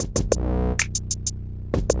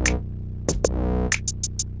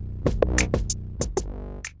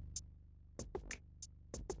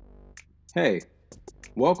Hey,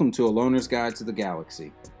 welcome to A Loner's Guide to the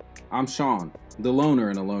Galaxy. I'm Sean, the loner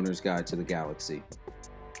in A Loner's Guide to the Galaxy.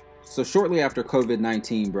 So shortly after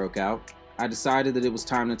COVID-19 broke out, I decided that it was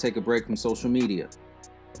time to take a break from social media.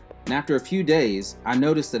 And after a few days, I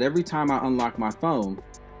noticed that every time I unlocked my phone,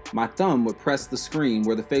 my thumb would press the screen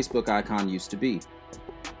where the Facebook icon used to be.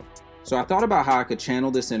 So I thought about how I could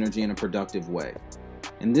channel this energy in a productive way.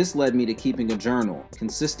 And this led me to keeping a journal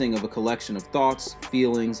consisting of a collection of thoughts,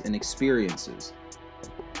 feelings, and experiences.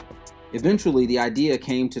 Eventually, the idea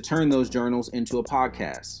came to turn those journals into a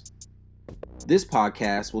podcast. This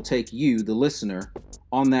podcast will take you, the listener,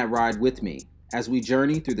 on that ride with me as we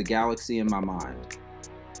journey through the galaxy in my mind.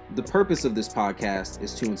 The purpose of this podcast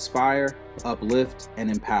is to inspire, uplift,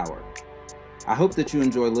 and empower. I hope that you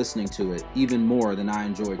enjoy listening to it even more than I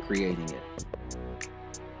enjoy creating it.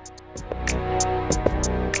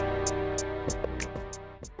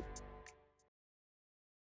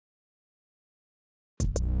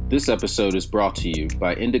 This episode is brought to you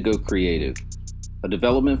by Indigo Creative, a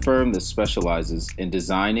development firm that specializes in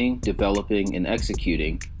designing, developing, and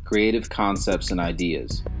executing creative concepts and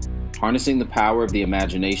ideas, harnessing the power of the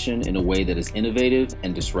imagination in a way that is innovative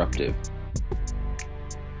and disruptive.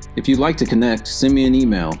 If you'd like to connect, send me an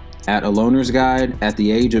email at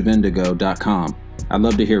alonersguide@theageofindigo.com. I'd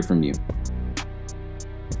love to hear from you.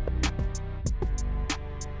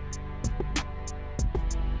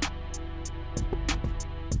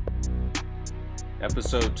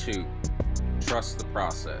 Episode 2, Trust the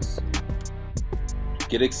Process.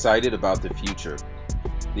 Get excited about the future.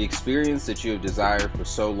 The experience that you have desired for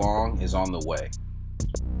so long is on the way.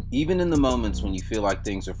 Even in the moments when you feel like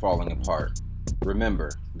things are falling apart,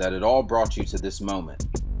 remember that it all brought you to this moment,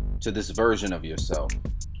 to this version of yourself.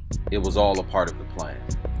 It was all a part of the plan.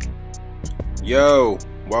 Yo,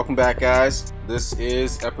 welcome back, guys. This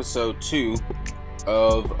is episode 2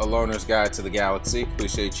 of A Loner's Guide to the Galaxy.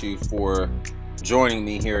 Appreciate you for joining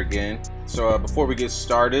me here again. So before we get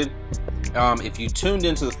started, if you tuned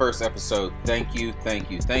into the first episode, thank you.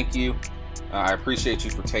 I appreciate you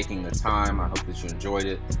for taking the time. I hope that you enjoyed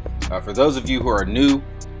it. For those of you who are new,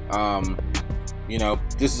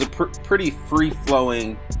 this is a pretty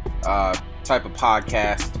free-flowing type of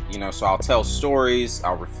podcast, so I'll tell stories,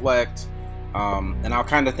 I'll reflect, and I'll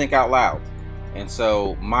kind of think out loud. And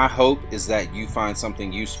so my hope is that you find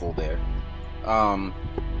something useful there.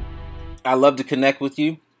 I love to connect with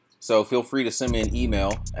you, so feel free to send me an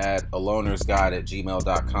email at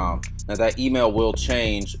alonersguide@gmail.com. Now that email will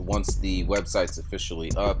change once the website's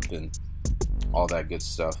officially up and all that good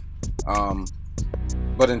stuff.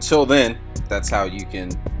 But until then, that's how you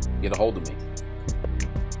can get a hold of me.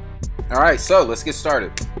 Alright, so let's get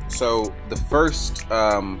started. So the first,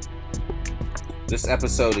 this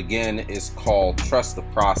episode again is called Trust the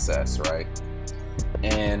Process, right?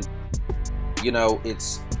 And,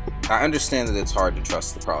 I understand that it's hard to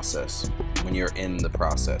trust the process when you're in the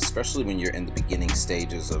process, especially when you're in the beginning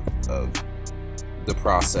stages of the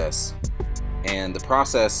process. And the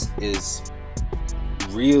process is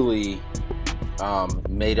really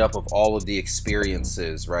made up of all of the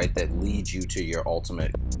experiences, right, that lead you to your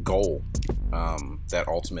ultimate goal, that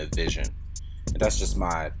ultimate vision. And that's just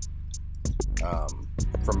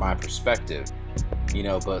from my perspective,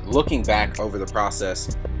 but looking back over the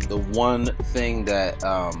process, the one thing that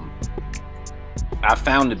I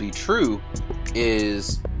found to be true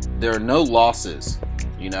is there are no losses,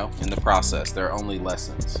 in the process. There are only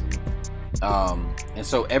lessons. And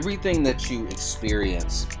so everything that you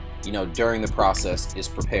experience, during the process is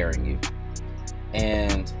preparing you.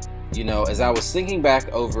 And, as I was thinking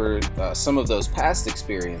back over some of those past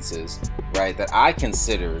experiences, right, that I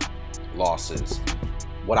considered losses,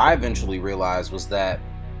 what I eventually realized was that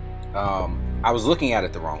I was looking at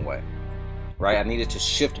it the wrong way, right? I needed to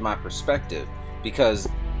shift my perspective because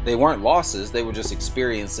they weren't losses. They were just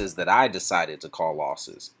experiences that I decided to call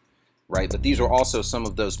losses, right? But these were also some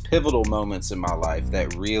of those pivotal moments in my life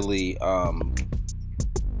that really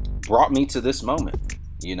brought me to this moment,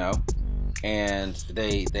 and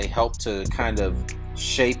they helped to kind of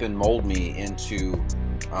shape and mold me into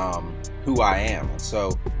who I am. And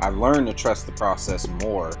so I've learned to trust the process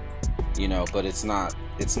more, but it's not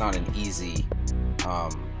an easy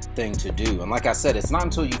thing to do. And like I said, it's not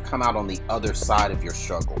until you come out on the other side of your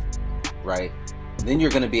struggle, right? Then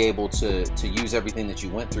you're going to be able to use everything that you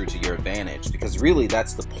went through to your advantage, because really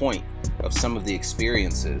that's the point of some of the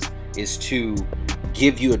experiences, is to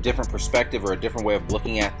give you a different perspective or a different way of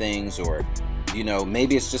looking at things, or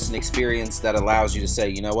maybe it's just an experience that allows you to say,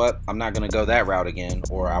 you know what, I'm not going to go that route again,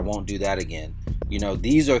 or I won't do that again.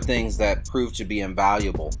 These are things that prove to be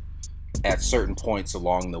invaluable at certain points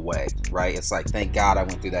along the way, right? It's like, thank God I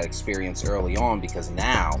went through that experience early on, because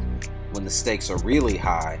now when the stakes are really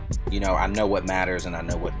high, I know what matters and I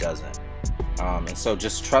know what doesn't. And so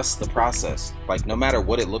just trust the process. Like, no matter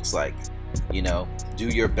what it looks like, do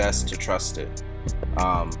your best to trust it,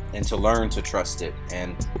 and to learn to trust it.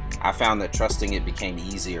 And I found that trusting it became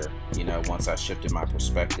easier, once I shifted my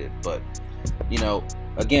perspective. But,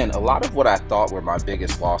 again, a lot of what I thought were my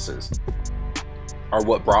biggest losses are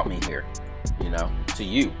what brought me here, to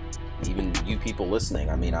you, even you people listening.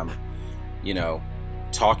 I mean, I'm,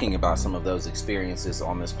 talking about some of those experiences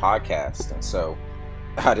on this podcast. And so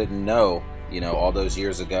I didn't know, all those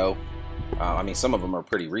years ago. Some of them are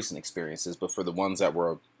pretty recent experiences, but for the ones that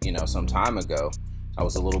were, some time ago, I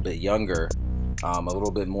was a little bit younger, a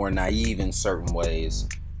little bit more naive in certain ways.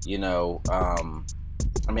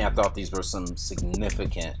 I thought these were some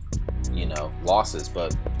significant, losses,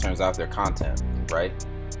 but it turns out they're content, right?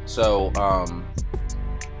 So,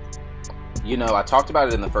 I talked about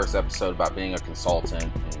it in the first episode about being a consultant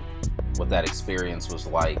and what that experience was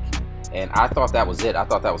like. And I thought that was it. I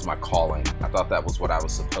thought that was my calling. I thought that was what I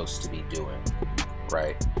was supposed to be doing,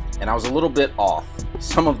 right? And I was a little bit off.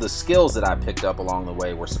 Some of the skills that I picked up along the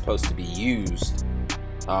way were supposed to be used,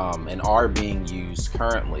 and are being used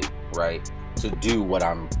currently, right, to do what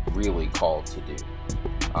I'm really called to do.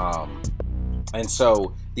 And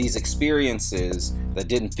so these experiences that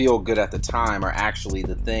didn't feel good at the time are actually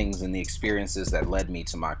the things and the experiences that led me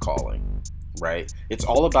to my calling, right? It's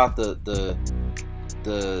all about the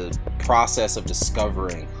process of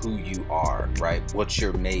discovering who you are, right? What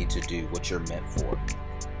you're made to do, what you're meant for.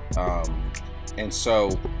 And so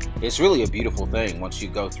it's really a beautiful thing once you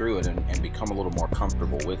go through it and become a little more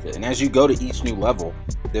comfortable with it. And as you go to each new level,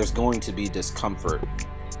 there's going to be discomfort.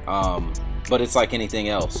 But it's like anything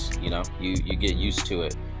else, you get used to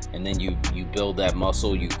it, and then you build that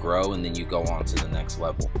muscle, you grow, and then you go on to the next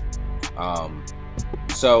level.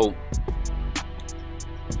 So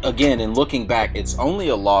again, in looking back, it's only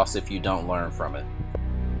a loss if you don't learn from it.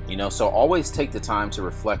 So always take the time to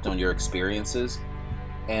reflect on your experiences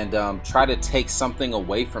and try to take something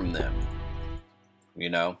away from them.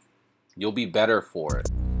 You'll be better for it.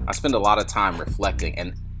 I spend a lot of time reflecting,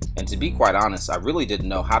 and to be quite honest, I really didn't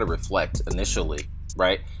know how to reflect initially,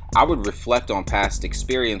 right? I would reflect on past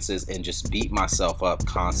experiences and just beat myself up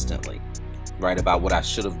constantly, right? About what I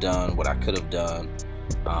should have done, what I could have done,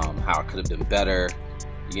 how I could have been better.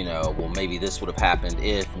 Well, maybe this would have happened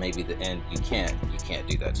if, and you can't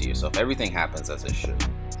do that to yourself. Everything happens as it should.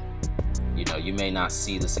 You may not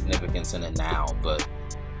see the significance in it now, but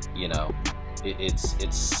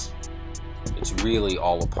it's really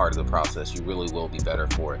all a part of the process. You really will be better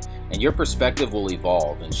for it. And your perspective will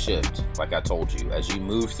evolve and shift, like I told you, as you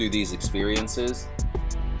move through these experiences.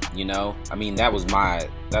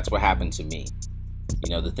 That's what happened to me.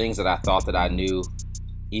 The things that I thought that I knew,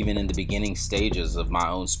 even in the beginning stages of my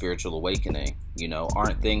own spiritual awakening,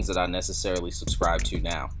 aren't things that I necessarily subscribe to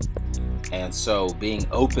now. And so being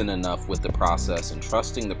open enough with the process and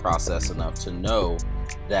trusting the process enough to know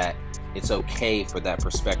that it's okay for that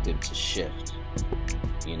perspective to shift,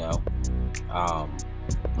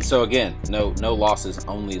 So again, no losses,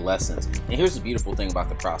 only lessons. And here's the beautiful thing about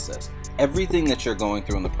the process. Everything that you're going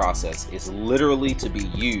through in the process is literally to be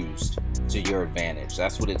used to your advantage.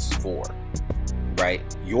 That's what it's for, right?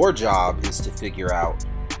 Your job is to figure out,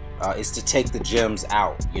 is to take the gems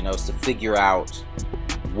out, is to figure out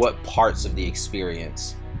what parts of the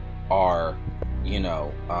experience are,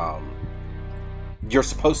 you're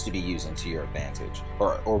supposed to be using to your advantage,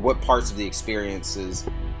 or what parts of the experiences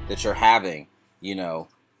that you're having,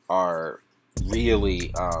 are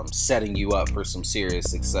really setting you up for some serious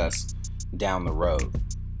success down the road,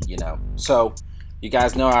 So you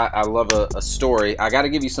guys know I love a story. I got to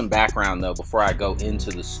give you some background though before I go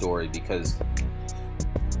into the story, because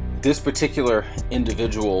this particular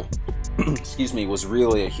individual was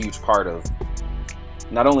really a huge part of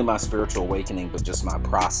not only my spiritual awakening, but just my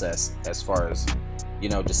process as far as,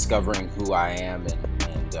 discovering who I am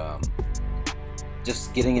and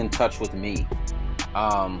just getting in touch with me.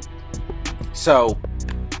 So,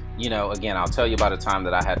 again, I'll tell you about a time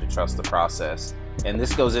that I had to trust the process. And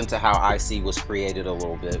this goes into how IC was created a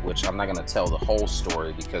little bit, which I'm not going to tell the whole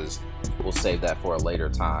story because we'll save that for a later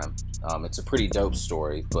time. It's a pretty dope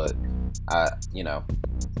story, but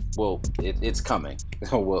it's coming.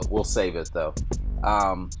 We'll save it though.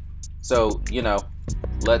 So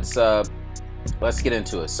let's get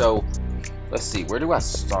into it. So let's see, where do I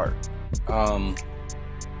start?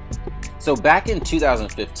 So back in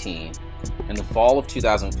 2015, in the fall of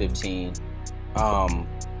 2015,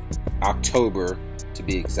 October to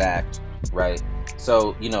be exact, right?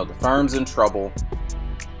 So, the firm's in trouble,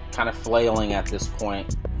 kind of flailing at this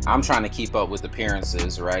point. I'm trying to keep up with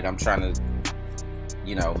appearances, right? I'm trying to,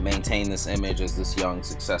 maintain this image as this young,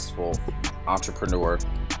 successful entrepreneur.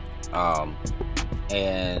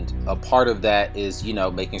 And a part of that is,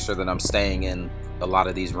 making sure that I'm staying in a lot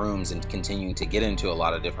of these rooms and continuing to get into a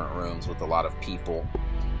lot of different rooms with a lot of people.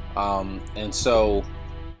 And so,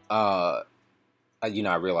 I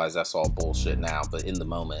realize that's all bullshit now, but in the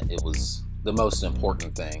moment, it was the most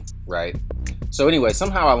important thing, right? So anyway,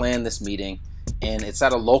 somehow I land this meeting, and it's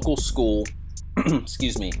at a local school,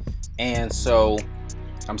 excuse me. And so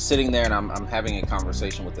I'm sitting there, and I'm having a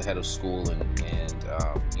conversation with the head of school, and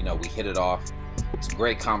we hit it off. It's a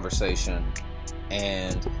great conversation,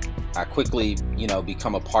 and I quickly,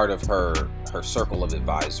 become a part of her circle of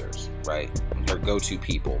advisors, right? Her go-to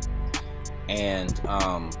people. And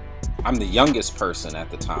I'm the youngest person at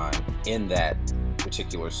the time in that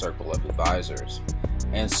particular circle of advisors.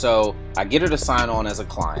 And so I get her to sign on as a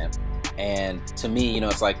client. And to me,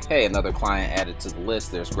 it's like, hey, another client added to the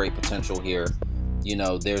list. There's great potential here.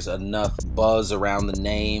 There's enough buzz around the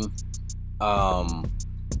name.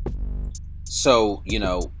 So,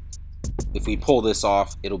 if we pull this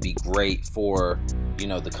off, it'll be great for,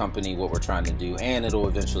 the company, what we're trying to do, and it'll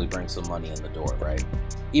eventually bring some money in the door, right?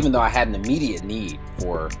 Even though I had an immediate need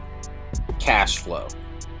for cash flow.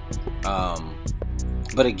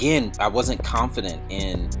 But again, I wasn't confident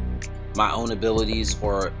in my own abilities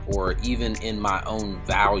or even in my own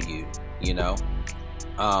value,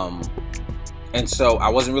 and so I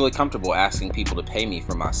wasn't really comfortable asking people to pay me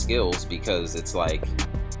for my skills, because it's like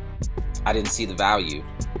I didn't see the value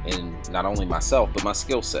in not only myself but my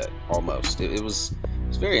skill set. Almost it was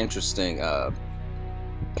very interesting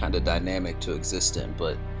kind of dynamic to exist in.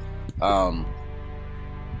 But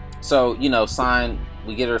so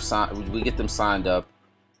we get them signed up,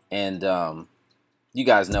 and you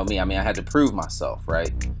guys know me. I mean, I had to prove myself,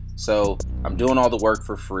 right? So I'm doing all the work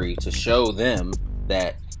for free to show them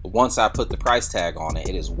that once I put the price tag on it,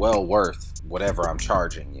 it is well worth whatever I'm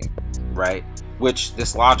charging you, right? Which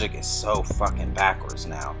this logic is so fucking backwards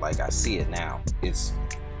now. Like, I see it now.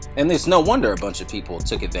 And it's no wonder a bunch of people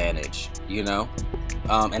took advantage, and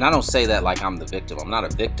I don't say that like I'm the victim. I'm not a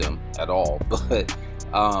victim at all, but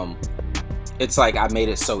it's like I made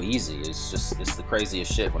it so easy. It's the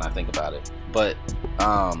craziest shit when I think about it. But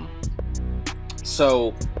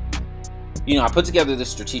so I put together this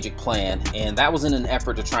strategic plan, and that was in an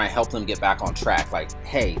effort to try and help them get back on track. Like,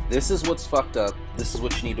 hey, this is what's fucked up. This is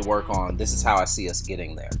what you need to work on. This is how I see us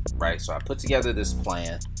getting there, right? So I put together this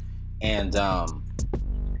plan, and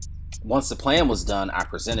once the plan was done, I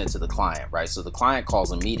presented to the client, right? So the client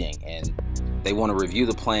calls a meeting, and they want to review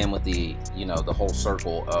the plan with the whole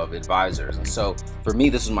circle of advisors. And so for me,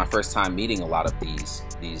 this was my first time meeting a lot of these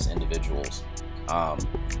individuals.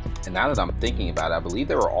 And now that I'm thinking about it, I believe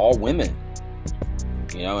they were all women,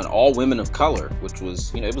 and all women of color, which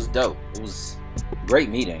was, it was dope. It was a great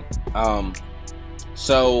meeting.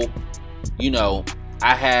 So,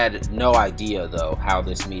 I had no idea, though, how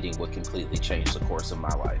this meeting would completely change the course of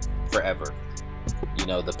my life forever.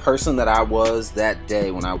 The person that I was that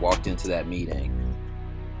day when I walked into that meeting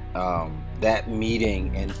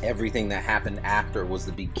and everything that happened after was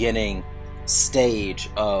the beginning stage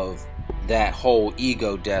of that whole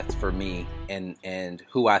ego death for me and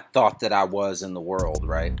who I thought that I was in the world,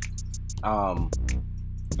 right?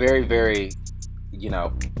 Very, very,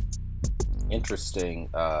 interesting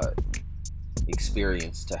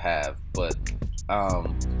experience to have. But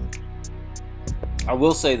I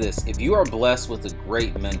will say this: if you are blessed with a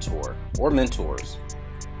great mentor or mentors,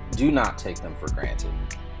 do not take them for granted.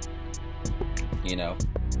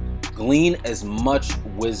 Glean as much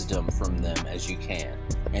wisdom from them as you can,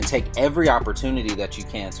 and take every opportunity that you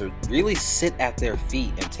can to really sit at their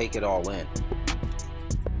feet and take it all in.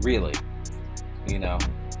 Really,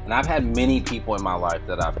 and I've had many people in my life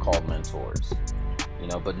that I've called mentors,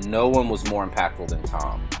 but no one was more impactful than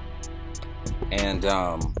Tom. And,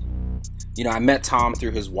 I met Tom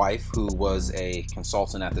through his wife, who was a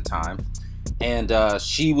consultant at the time. And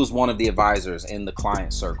she was one of the advisors in the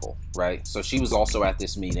client circle, right? So she was also at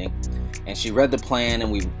this meeting, and she read the plan,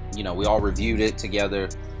 and we all reviewed it together,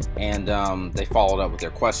 and they followed up with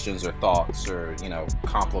their questions or thoughts or,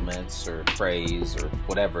 compliments or praise or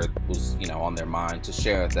whatever was, on their mind to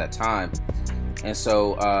share at that time. And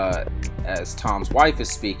so as Tom's wife is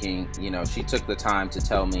speaking, she took the time to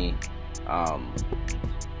tell me,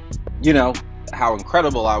 how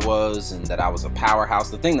incredible I was and that I was a powerhouse.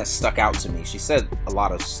 The thing that stuck out to me, she said a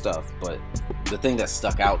lot of stuff, but the thing that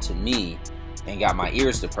stuck out to me and got my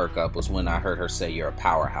ears to perk up was when I heard her say, "You're a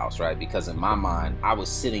powerhouse," right? Because in my mind, I was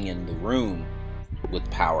sitting in the room with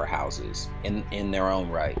powerhouses in their own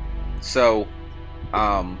right. So,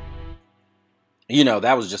 that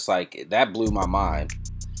was just like, that blew my mind.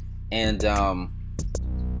 And,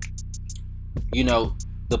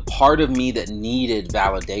 the part of me that needed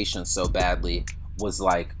validation so badly was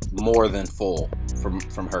like more than full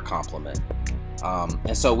from her compliment.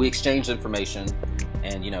 And so we exchanged information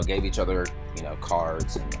and, gave each other,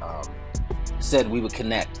 cards, and said we would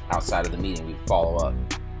connect outside of the meeting. We'd follow up.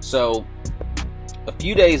 So a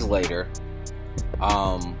few days later,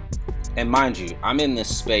 and mind you, I'm in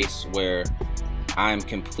this space where I'm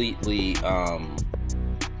completely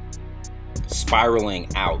spiraling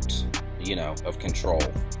out, of control.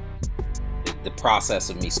 The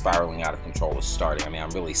process of me spiraling out of control is starting. I mean,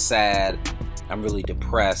 I'm really sad. I'm really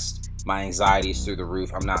depressed. My anxiety is through the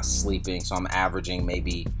roof. I'm not sleeping, so I'm averaging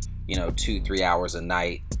maybe, 2-3 hours a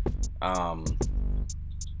night. I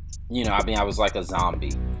was like a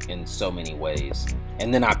zombie in so many ways.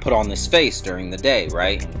 And then I put on this face during the day,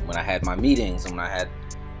 right? And when I had my meetings and when I had,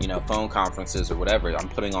 phone conferences or whatever, I'm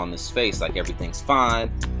putting on this face like everything's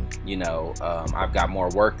fine. I've got more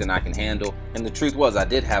work than I can handle. And the truth was, I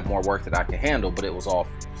did have more work that I could handle, but it was all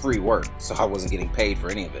free work. So I wasn't getting paid for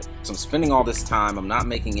any of it. So I'm spending all this time. I'm not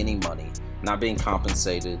making any money, not being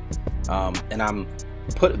compensated.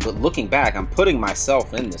 But looking back, I'm putting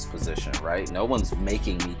myself in this position, right? No one's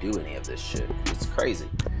making me do any of this shit. It's crazy.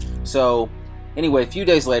 So anyway, a few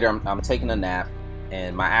days later, I'm taking a nap,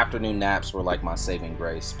 and my afternoon naps were like my saving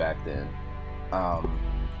grace back then.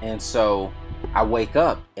 And so I wake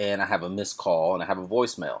up and I have a missed call and I have a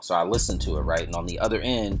voicemail. So I listen to it, right? And on the other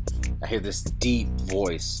end, I hear this deep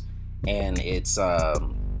voice, and it's,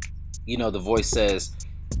 the voice says,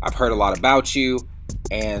 "I've heard a lot about you,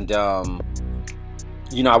 and, I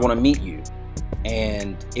want to meet you,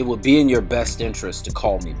 and it would be in your best interest to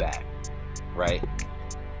call me back," right?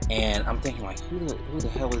 And I'm thinking, like, who the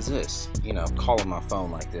hell is this? Calling my phone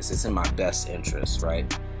like this. It's in my best interest,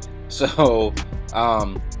 right? So,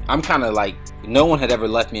 I'm kind of like, no one had ever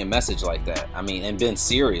left me a message like that. I mean, and been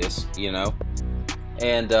serious,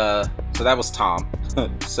 And so that was Tom.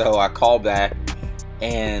 So I called back,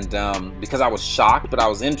 and because I was shocked, but I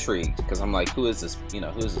was intrigued, because I'm like, who is this?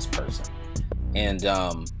 Who is this person? And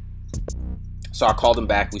so I called him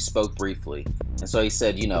back. We spoke briefly. And so he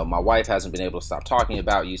said, my wife hasn't been able to stop talking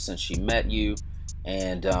about you since she met you.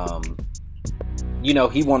 And,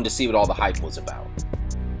 he wanted to see what all the hype was about.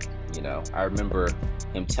 I remember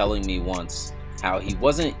him telling me once how he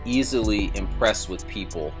wasn't easily impressed with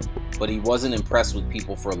people, but he wasn't impressed with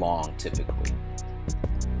people for long, typically.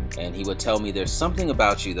 And he would tell me, there's something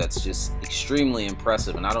about you that's just extremely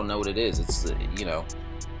impressive, and I don't know what it is. It's,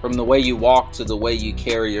 from the way you walk to the way you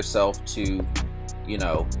carry yourself to,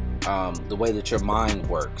 the way that your mind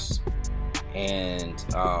works. And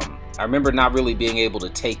I remember not really being able to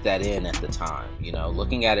take that in at the time.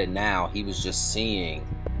 Looking at it now, he was just seeing,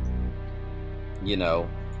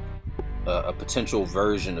 a potential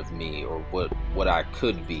version of me, or what I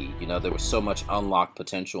could be. There was so much unlocked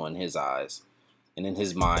potential in his eyes and in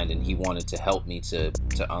his mind, and he wanted to help me to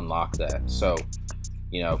unlock that. So,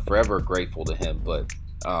 forever grateful to him. But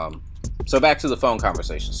so back to the phone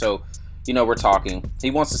conversation. So, we're talking. He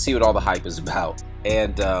wants to see what all the hype is about.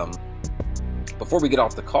 And before we get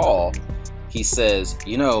off the call, he says,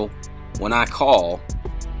 when I call,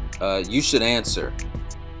 you should answer.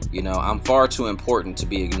 I'm far too important to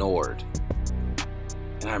be ignored.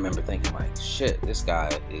 And I remember thinking, like, shit, this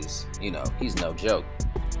guy is, he's no joke.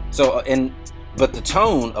 So, but the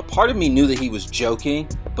tone, a part of me knew that he was joking,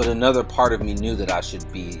 but another part of me knew that I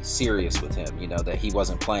should be serious with him, that he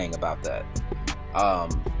wasn't playing about that.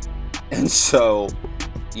 And so,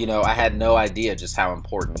 I had no idea just how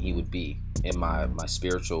important he would be in my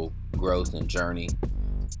spiritual growth and journey.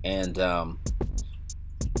 And,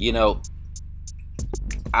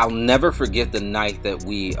 I'll never forget the night that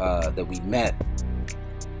we met,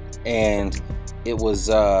 and it was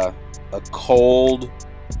a cold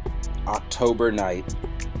October night.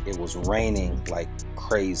 It was raining like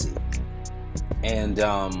crazy, and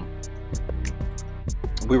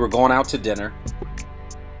we were going out to dinner,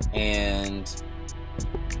 and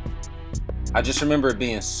I just remember it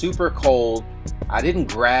being super cold. I didn't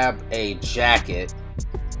grab a jacket,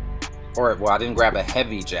 I didn't grab a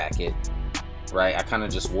heavy jacket. Right, I kind of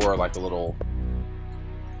just wore like a little,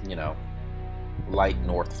 light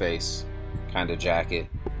North Face kind of jacket.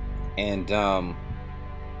 And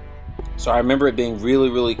so I remember it being really,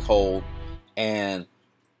 really cold. And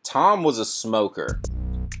Tom was a smoker,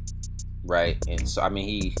 right? And so, I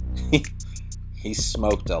mean, he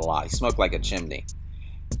smoked a lot. He smoked like a chimney.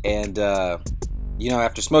 And,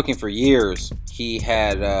 after smoking for years, he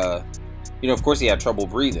had of course he had trouble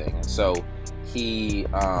breathing. And so he,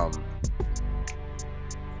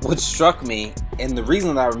 what struck me, and the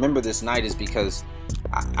reason that I remember this night is because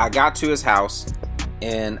I got to his house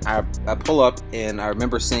and I pull up and I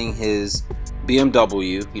remember seeing his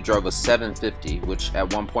BMW. He drove a 750, which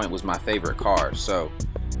at one point was my favorite car. So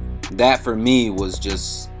that for me was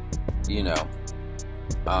just,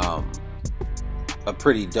 a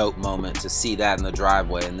pretty dope moment to see that in the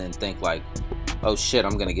driveway and then think like, oh shit,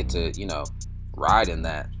 I'm gonna get to, ride in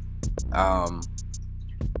that.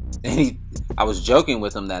 And I was joking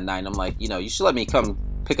with him that night, and I'm like, you should let me come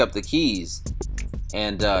pick up the keys.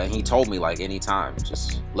 And he told me like, anytime,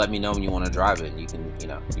 just let me know when you want to drive it and you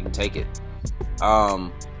can take it.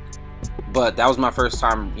 But that was my first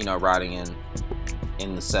time, riding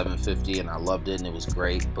in the 750, and I loved it and it was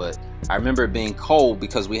great. But I remember it being cold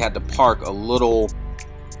because we had to park a little,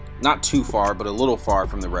 not too far, but a little far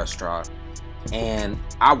from the restaurant. And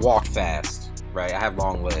I walked fast, right? I have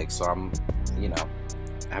long legs, so I'm,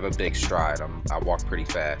 I have a big stride. I walk pretty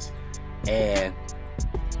fast. And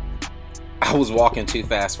I was walking too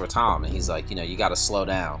fast for Tom, and he's like, you got to slow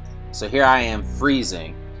down. So here I am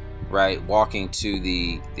freezing, right? Walking to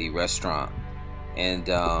the restaurant. And,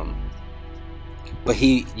 but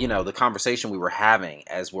he, the conversation we were having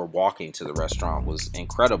as we're walking to the restaurant was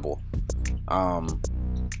incredible. And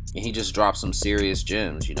he just dropped some serious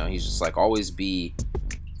gems. He's just like, always be,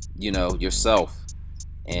 yourself.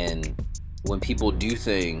 And when people do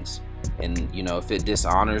things and, if it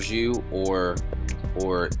dishonors you or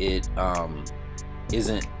it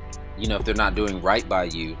isn't, if they're not doing right by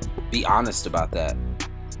you, be honest about that,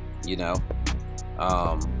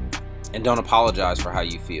 and don't apologize for how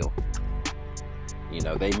you feel.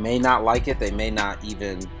 They may not like it, they may not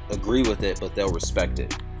even agree with it, but they'll respect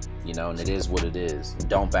it, and it is what it is.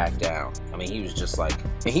 Don't back down. I mean, he was just like,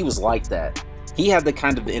 and he was like that. He had the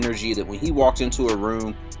kind of energy that when he walked into a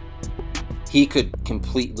room, he could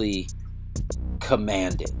completely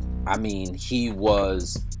command it. I mean, he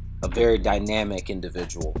was a very dynamic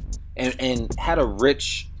individual and had a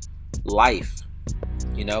rich life.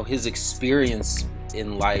 His experiences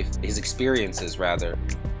rather,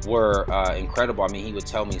 were incredible. I mean, he would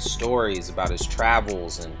tell me stories about his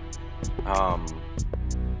travels, and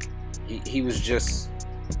he was just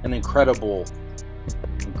an incredible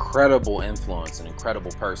influence, an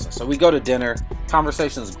incredible person. So we go to dinner.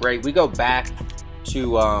 Conversation's great. We go back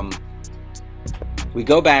to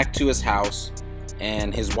his house,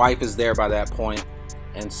 and his wife is there by that point.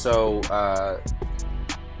 And so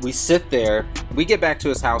we sit there. We get back to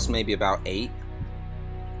his house maybe about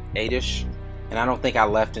 8-ish. And I don't think I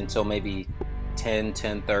left until maybe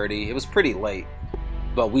 10:30. It was pretty late.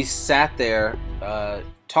 But we sat there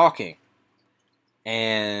talking.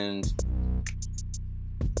 And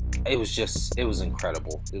it was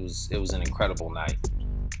incredible. It was an incredible night.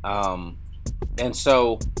 And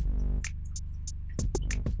so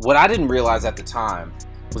what I didn't realize at the time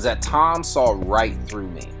was that Tom saw right through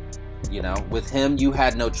me. With him, you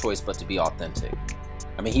had no choice but to be authentic.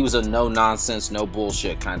 I mean, he was a no nonsense, no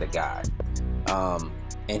bullshit kind of guy.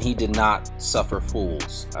 And he did not suffer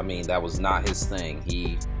fools. I mean, that was not his thing.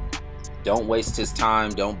 He don't waste his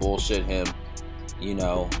time. Don't bullshit him,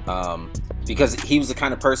 because he was the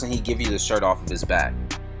kind of person he'd give you the shirt off of his back,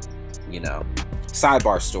 quick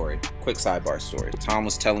sidebar story. Tom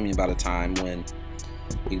was telling me about a time when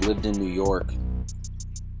he lived in New York,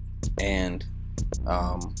 and,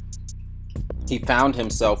 he found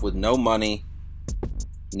himself with no money,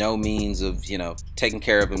 no means of, taking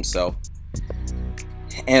care of himself.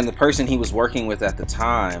 And the person he was working with at the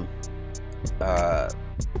time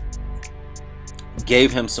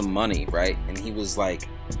gave him some money, right? And he was like,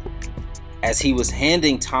 as he was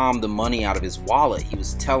handing Tom the money out of his wallet, he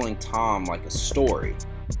was telling Tom like a story,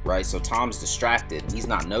 right? So Tom's distracted and he's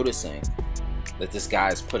not noticing that this guy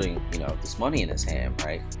is putting, this money in his hand,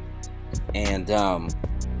 right? And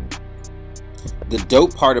the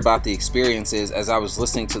dope part about the experience is, as I was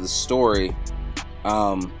listening to the story,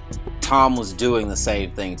 Tom was doing the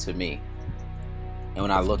same thing to me. And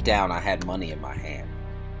when I looked down, I had money in my hand.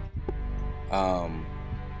 And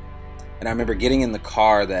I remember getting in the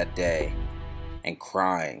car that day and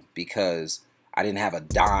crying because I didn't have a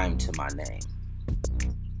dime to my name.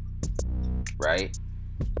 Right?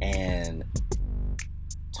 And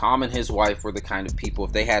Tom and his wife were the kind of people,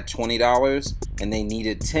 if they had $20 and they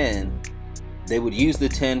needed 10, they would use the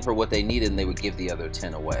 10 for what they needed and they would give the other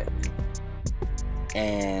 10 away.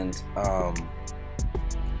 And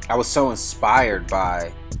I was so inspired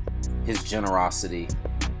by his generosity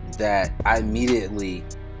that I immediately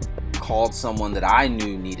called someone that I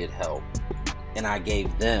knew needed help and I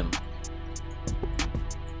gave them,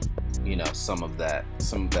 some of that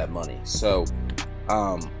money. So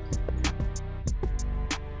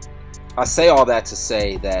I say all that to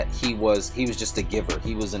say that he was just a giver.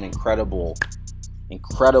 He was an incredible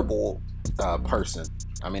person.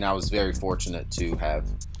 I mean, I was very fortunate to have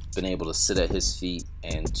been able to sit at his feet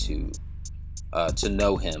and to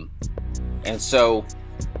know him. And so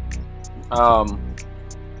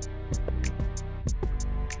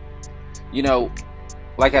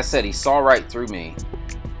like I said, he saw right through me,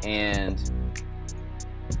 and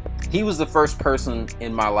he was the first person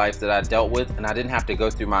in my life that I dealt with, and I didn't have to go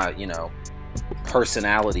through my,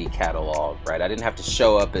 personality catalog, right? I didn't have to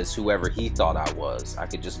show up as whoever he thought I was. I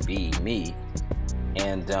could just be me.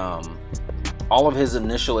 And all of his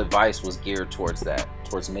initial advice was geared towards that,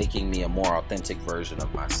 towards making me a more authentic version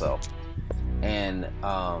of myself. And,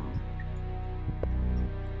 I'll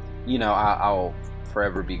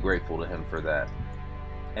forever be grateful to him for that.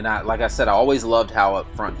 And like I said, I always loved how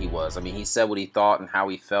upfront he was. I mean, he said what he thought and how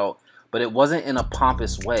he felt, but it wasn't in a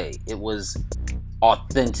pompous way. It was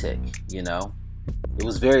authentic, It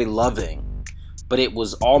was very loving, but it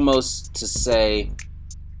was almost to say,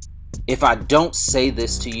 if I don't say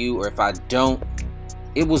this to you, or if I don't,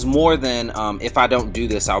 it was more than, if I don't do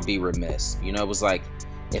this, I'll be remiss. It was like,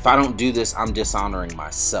 if I don't do this, I'm dishonoring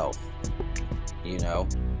myself,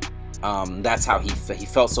 That's how he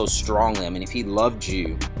felt so strongly. I mean, if he loved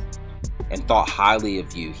you and thought highly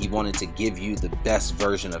of you, he wanted to give you the best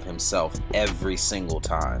version of himself every single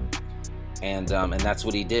time. And that's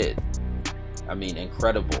what he did. I mean,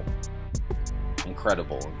 incredible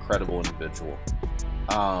individual.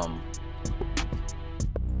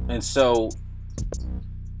 And so,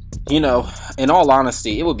 in all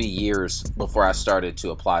honesty, it would be years before I started to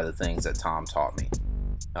apply the things that Tom taught me.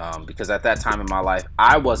 Because at that time in my life,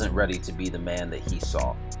 I wasn't ready to be the man that he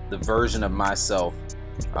saw. The version of myself,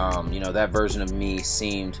 that version of me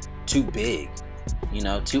seemed too big,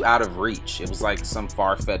 too out of reach. It was like some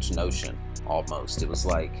far-fetched notion, almost. It was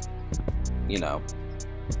like,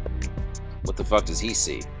 what the fuck does he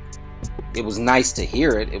see? It was nice to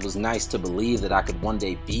hear it. It was nice to believe that I could one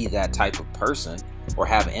day be that type of person, or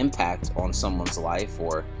have impact on someone's life,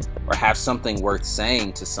 or have something worth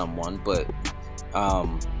saying to someone, but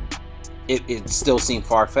it still seemed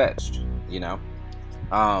far-fetched,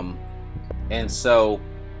 and so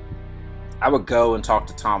I would go and talk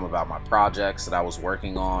to Tom about my projects that I was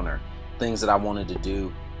working on, or things that I wanted to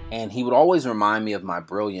do, and he would always remind me of my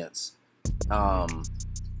brilliance,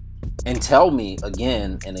 and tell me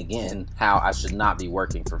again and again how I should not be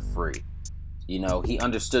working for free. He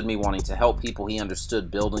understood me wanting to help people. He understood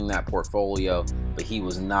building that portfolio, but he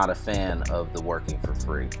was not a fan of the working for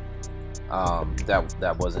free.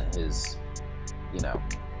 That wasn't his,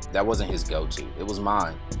 that wasn't his go-to. It was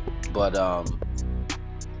mine. But,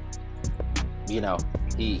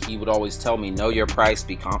 he would always tell me, know your price,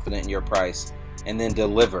 be confident in your price, and then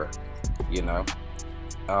deliver,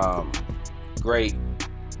 great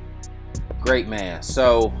man.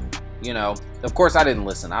 So, of course I didn't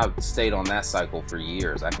listen. I stayed on that cycle for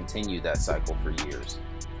years. I continued that cycle for years,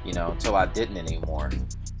 until I didn't anymore.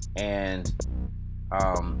 And,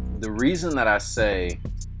 the reason that I say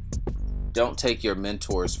don't take your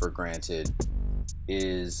mentors for granted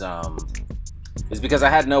is because I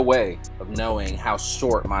had no way of knowing how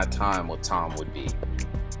short my time with Tom would be.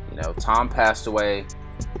 Tom passed away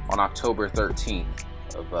on October 13th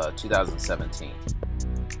of 2017.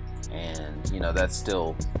 And, that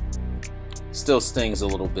still stings a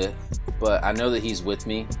little bit, but I know that he's with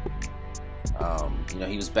me.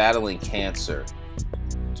 He was battling cancer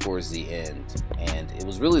towards the end, and it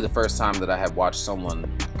was really the first time that I had watched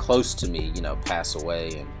someone close to me, pass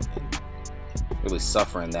away and really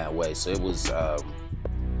suffer in that way. So it was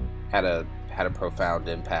had a profound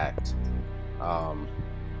impact,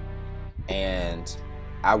 and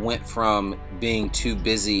I went from being too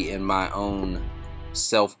busy in my own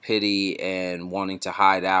self-pity and wanting to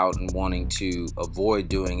hide out and wanting to avoid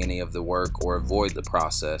doing any of the work or avoid the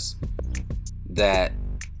process, that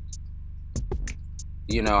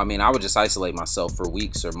I would just isolate myself for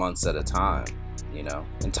weeks or months at a time,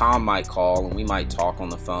 and Tom might call and we might talk on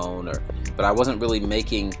the phone, but I wasn't really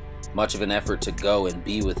making much of an effort to go and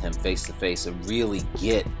be with him face to face and really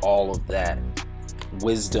get all of that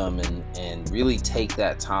wisdom and really take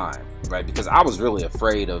that time, right? Because I was really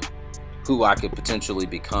afraid of who I could potentially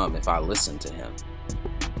become if I listened to him.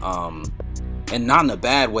 And not in a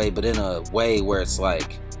bad way, but in a way where it's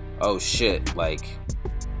like, oh shit, like,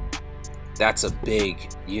 that's a big,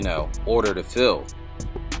 order to fill.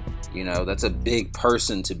 That's a big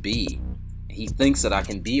person to be. He thinks that I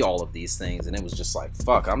can be all of these things, and it was just like,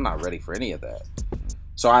 fuck, I'm not ready for any of that.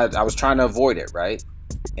 So I was trying to avoid it, right?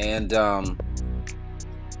 And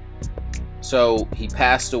so he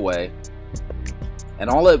passed away. And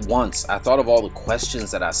all at once, I thought of all the questions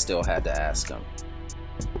that I still had to ask him.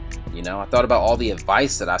 You know, I thought about all the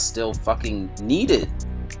advice that I still fucking needed.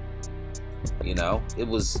 You know, it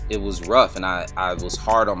was rough, and I was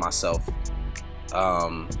hard on myself.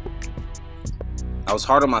 I was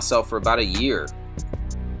hard on myself for about a year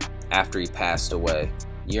after he passed away.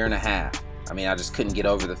 Year and a half. I mean, I just couldn't get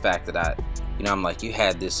over the fact that I'm like, you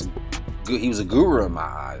had this, he was a guru in my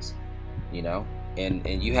eyes, you know, and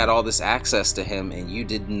you had all this access to him and you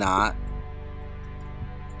did not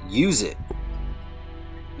use it,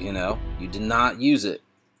 you know, you did not use it.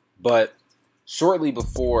 But shortly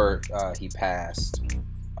before he passed,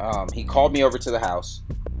 he called me over to the house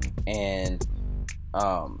and,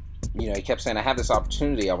 you know, he kept saying, I have this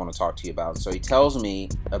opportunity I want to talk to you about. So he tells me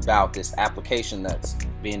about this application that's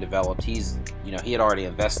being developed. He had already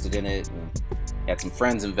invested in it and had some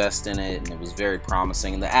friends invest in it, and it was very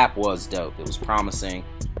promising. And the app was dope. It was promising.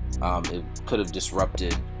 It could have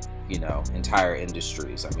disrupted, you know, entire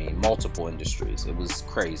industries. I mean, multiple industries. It was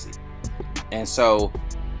crazy. And so,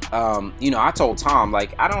 you know, I told Tom,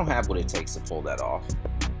 like, I don't have what it takes to pull that off,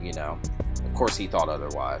 you know. Of course, he thought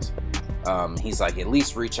otherwise. He's like, at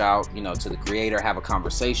least reach out, you know, to the creator, have a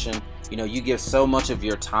conversation. You know, you give so much of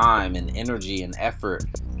your time and energy and effort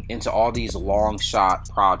into all these long shot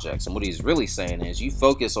projects. And what he's really saying is you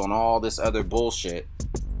focus on all this other bullshit.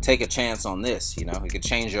 Take a chance on this, you know, it could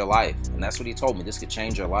change your life. And that's what he told me. This could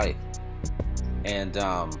change your life. And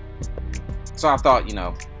so I thought, you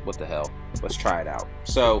know, what the hell? Let's try it out.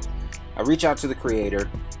 So I reach out to the creator,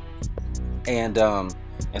 and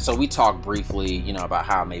so we talked briefly, you know, about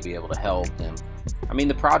how I may be able to help. And I mean,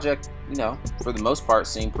 the project, you know, for the most part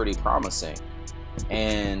seemed pretty promising.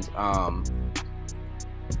 And,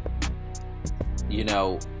 you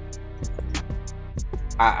know,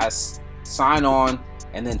 I sign on,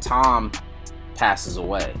 and then Tom passes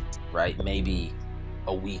away, right? Maybe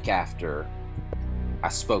a week after I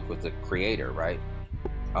spoke with the creator, right?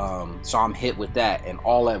 So I'm hit with that, and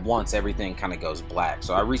all at once everything kind of goes black.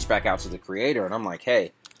 So I reach back out to the creator, and I'm like,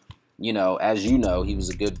 hey, you know, as you know, he was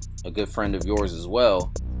a good friend of yours as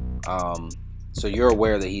well. So you're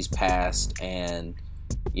aware that he's passed, and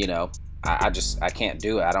you know, I can't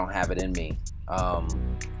do it. I don't have it in me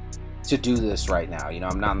to do this right now. You know,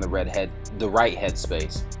 I'm not in the right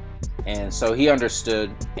headspace. And so he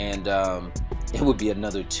understood, and it would be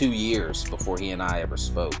another 2 years before he and I ever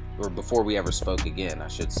spoke, or before we ever spoke again, I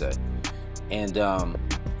should say. And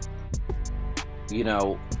you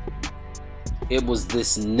know, it was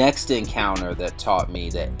this next encounter that taught me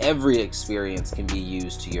that every experience can be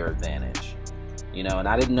used to your advantage. You know, and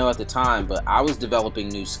I didn't know at the time, but I was developing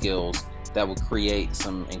new skills that would create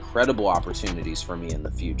some incredible opportunities for me in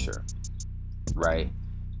the future, right?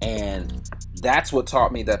 And that's what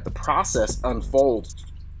taught me that the process unfolds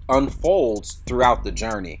throughout the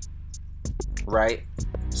journey, right?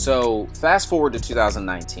 So fast forward to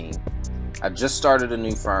 2019, I just started a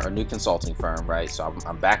new consulting firm, right? So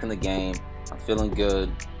I'm back in the game, I'm feeling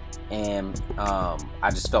good, and I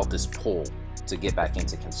just felt this pull to get back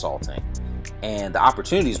into consulting. And the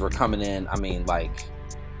opportunities were coming in, I mean, like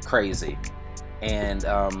crazy. And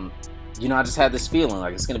you know, I just had this feeling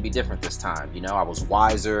like it's gonna be different this time. You know, I was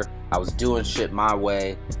wiser, I was doing shit my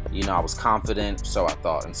way, you know, I was confident. So I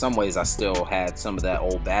thought, in some ways I still had some of that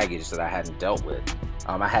old baggage that I hadn't dealt with.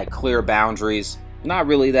 I had clear boundaries, not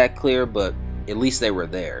really that clear, but at least they were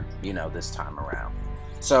there, you know, this time around.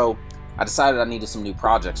 So I decided I needed some new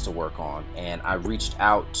projects to work on, and I reached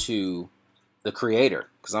out to the creator,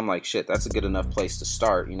 because I'm like, shit, that's a good enough place to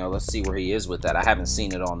start. You know, let's see where he is with that. I haven't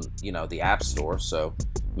seen it on, you know, the App Store, so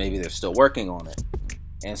maybe they're still working on it.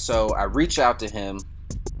 And so I reach out to him.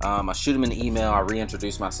 I shoot him an email. I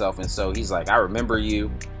reintroduce myself, and so he's like, I remember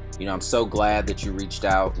you. You know, I'm so glad that you reached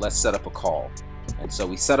out. Let's set up a call. And so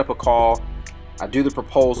we set up a call. I do the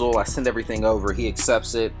proposal. I send everything over. He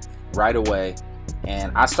accepts it right away,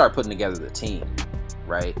 and I start putting together the team,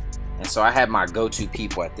 right? And so I had my go-to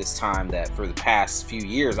people at this time that for the past few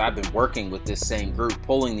years, I've been working with this same group,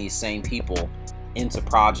 pulling these same people into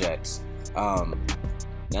projects,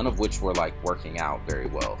 none of which were like working out very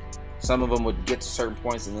well. Some of them would get to certain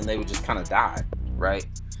points and then they would just kind of die, right?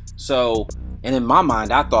 So, and in my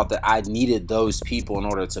mind, I thought that I needed those people in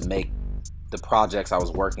order to make the projects I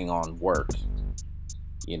was working on work.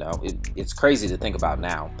 You know, it's crazy to think about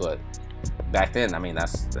now, but back then, I mean,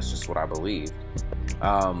 that's just what I believed.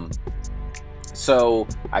 So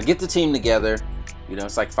I get the team together, you know,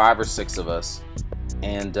 it's like 5 or 6 of us.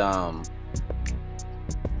 And,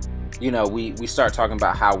 you know, we start talking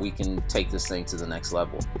about how we can take this thing to the next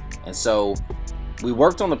level. And so We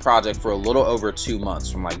worked on the project for a little over 2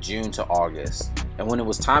 months, from like June to August. And when it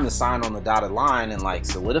was time to sign on the dotted line and like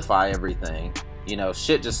solidify everything,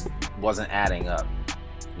 shit just wasn't adding up,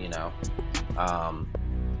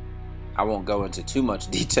 I won't go into too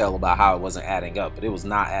much detail about how it wasn't adding up, but it was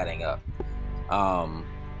not adding up.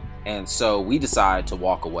 And so we decided to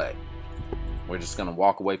walk away. We're just going to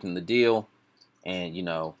walk away from the deal, and,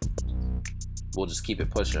 we'll just keep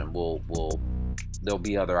it pushing. There'll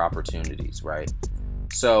be other opportunities, right?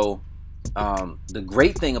 So the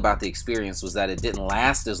great thing about the experience was that it didn't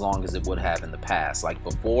last as long as it would have in the past. Like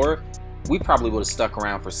before, we probably would have stuck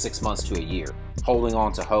around for 6 months to a year, holding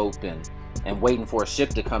on to hope and waiting for a ship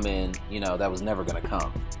to come in, that was never going to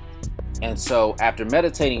come. And so after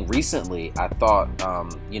meditating recently, I thought,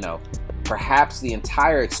 perhaps the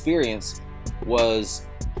entire experience was,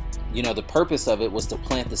 the purpose of it was to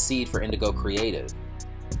plant the seed for Indigo Creative,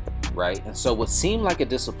 right? And so what seemed like a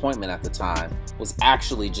disappointment at the time was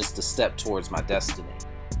actually just a step towards my destiny.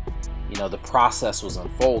 The process was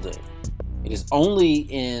unfolding. It is only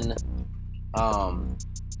in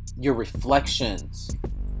your reflections,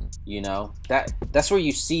 that's where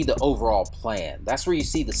you see the overall plan. That's where you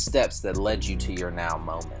see the steps that led you to your now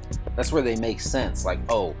moment. That's where they make sense. Like,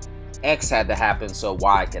 oh, X had to happen so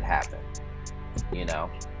Y could happen,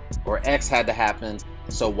 or X had to happen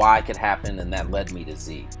so Y could happen, and that led me to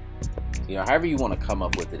Z. However you want to come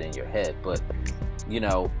up with it in your head. But,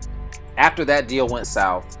 after that deal went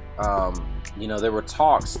south, there were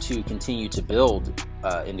talks to continue to build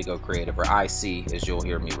Indigo Creative, or IC, as you'll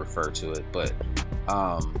hear me refer to it. But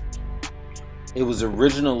it was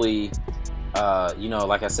originally,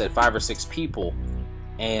 like I said, 5 or 6 people.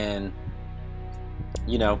 And,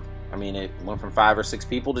 it went from 5 or 6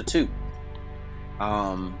 people to 2.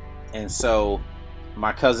 And so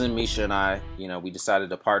my cousin Misha and I, we decided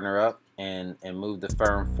to partner up and move the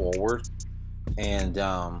firm forward. And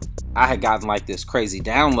I had gotten like this crazy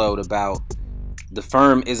download about the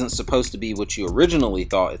firm isn't supposed to be what you originally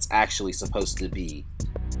thought. It's actually supposed to be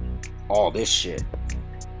all this shit.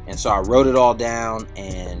 And so I wrote it all down,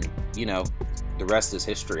 and, the rest is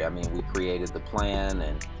history. We created the plan,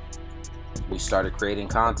 and we started creating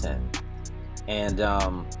content. And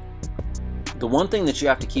the one thing that you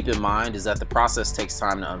have to keep in mind is that the process takes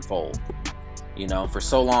time to unfold. For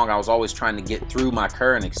so long, I was always trying to get through my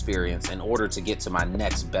current experience in order to get to my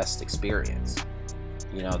next best experience.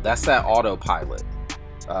 That's that autopilot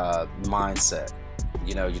mindset.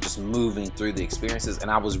 You're just moving through the experiences. And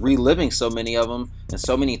I was reliving so many of them and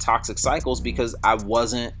so many toxic cycles because I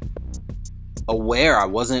wasn't aware. I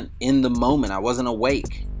wasn't in the moment. I wasn't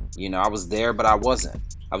awake. I was there, but I wasn't.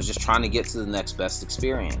 I was just trying to get to the next best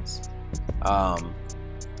experience.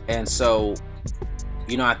 And so,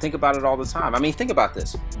 I think about it all the time. Think about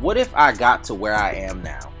this. What if I got to where I am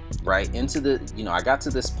now, right? I got to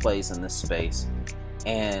this place in this space,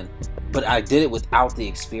 but I did it without the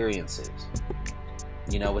experiences,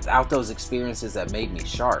 without those experiences that made me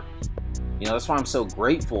sharp. That's why I'm so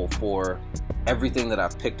grateful for everything that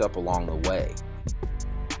I've picked up along the way.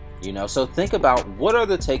 So think about, what are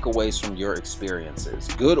the takeaways from your experiences,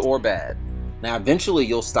 good or bad? Now, eventually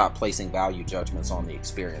you'll stop placing value judgments on the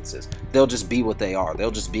experiences. They'll just be what they are.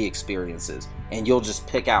 They'll just be experiences. And you'll just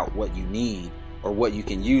pick out what you need or what you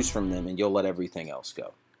can use from them, and you'll let everything else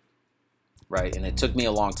go. Right? And it took me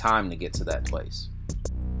a long time to get to that place.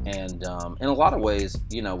 And in a lot of ways,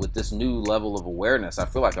 with this new level of awareness, I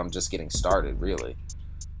feel like I'm just getting started, really.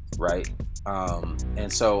 Right?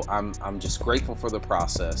 And so I'm just grateful for the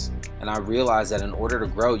process, and I realize that in order to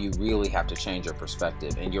grow, you really have to change your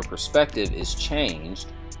perspective, and your perspective is changed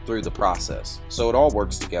through the process. So it all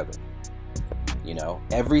works together.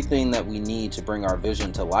 Everything that we need to bring our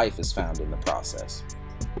vision to life is found in the process.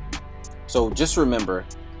 So just remember,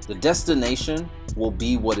 the destination will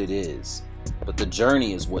be what it is, but the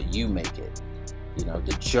journey is what you make it.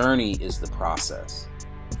 The journey is the process.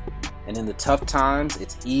 And in the tough times,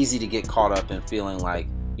 it's easy to get caught up in feeling like,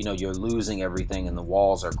 you're losing everything and the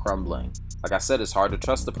walls are crumbling. Like I said, it's hard to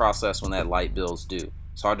trust the process when that light bill's due.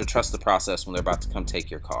 It's hard to trust the process when they're about to come take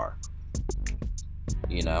your car.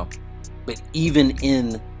 But even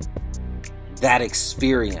in that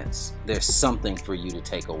experience, there's something for you to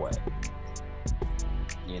take away.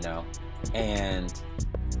 And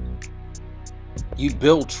you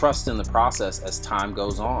build trust in the process as time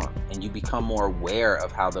goes on, and you become more aware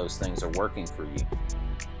of how those things are working for you.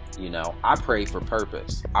 I prayed for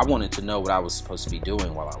purpose. I wanted to know what I was supposed to be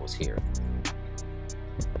doing while I was here.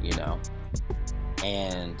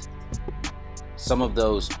 And some of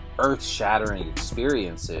those earth-shattering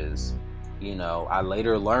experiences, I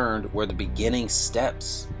later learned were the beginning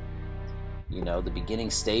steps the beginning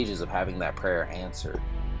stages of having that prayer answered,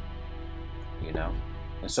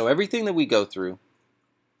 And so everything that we go through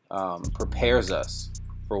prepares us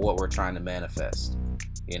for what we're trying to manifest,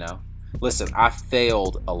 Listen, I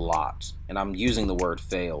failed a lot, and I'm using the word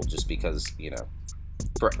fail just because,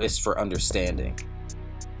 it's for understanding.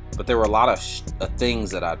 But there were a lot of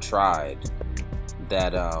things that I tried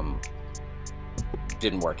that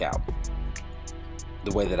didn't work out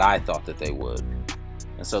the way that I thought that they would.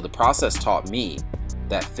 And so the process taught me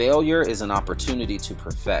that failure is an opportunity to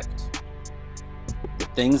perfect. The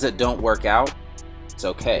things that don't work out, it's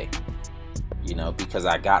okay, because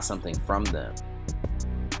I got something from them.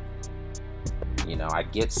 I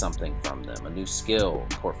get something from them, a new skill,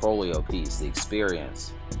 portfolio piece, the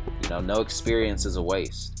experience. No experience is a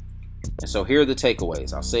waste. And so here are the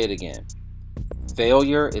takeaways. I'll say it again.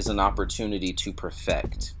 Failure is an opportunity to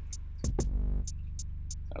perfect.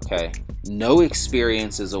 Okay? No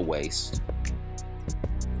experience is a waste.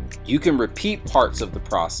 You can repeat parts of the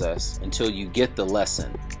process until you get the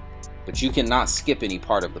lesson, but you cannot skip any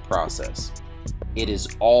part of the process. It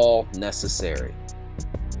is all necessary.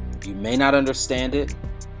 You may not understand it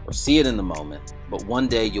or see it in the moment, but one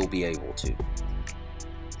day you'll be able to.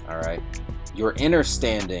 All right? Your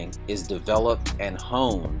understanding is developed and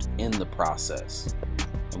honed in the process.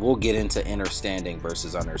 And we'll get into understanding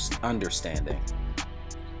versus understanding.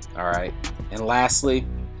 All right? And lastly,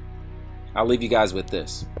 I'll leave you guys with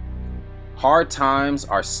this. Hard times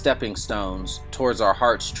are stepping stones towards our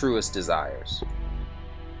heart's truest desires.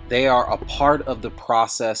 They are a part of the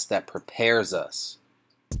process that prepares us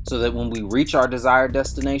so that when we reach our desired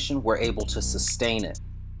destination, we're able to sustain it.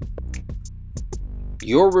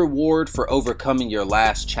 Your reward for overcoming your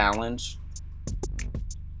last challenge,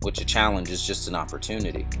 which a challenge is just an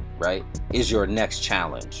opportunity, right, is your next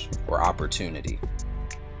challenge or opportunity.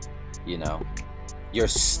 You're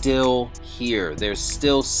still here. There's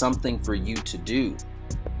still something for you to do.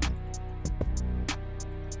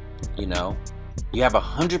 You have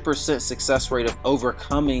 100% success rate of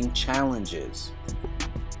overcoming challenges,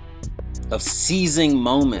 of seizing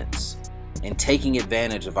moments and taking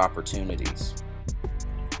advantage of opportunities.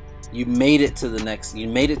 You made it to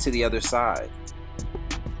the other side.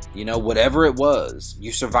 Whatever it was,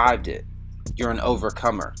 you survived it. You're an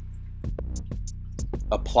overcomer.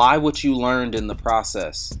 Apply what you learned in the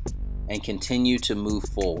process and continue to move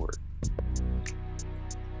forward.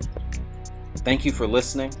 Thank you for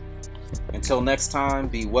listening. Until next time,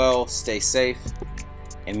 be well, stay safe,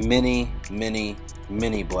 and many, many,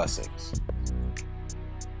 many blessings.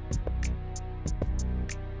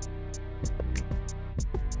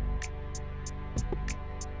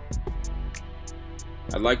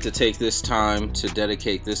 I'd like to take this time to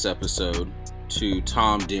dedicate this episode to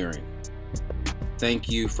Tom Deering. Thank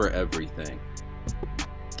you for everything.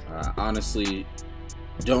 I honestly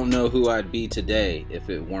don't know who I'd be today if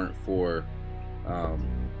it weren't for,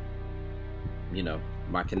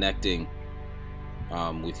 my connecting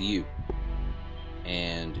with you.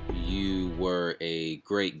 And you were a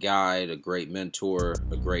great guide, a great mentor,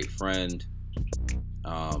 a great friend.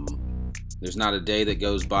 There's not a day that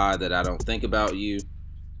goes by that I don't think about you,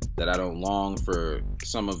 that I don't long for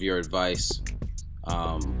some of your advice.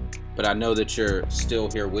 But I know that you're still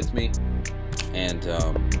here with me. And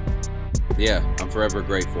I'm forever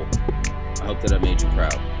grateful. I hope that I made you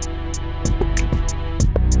proud.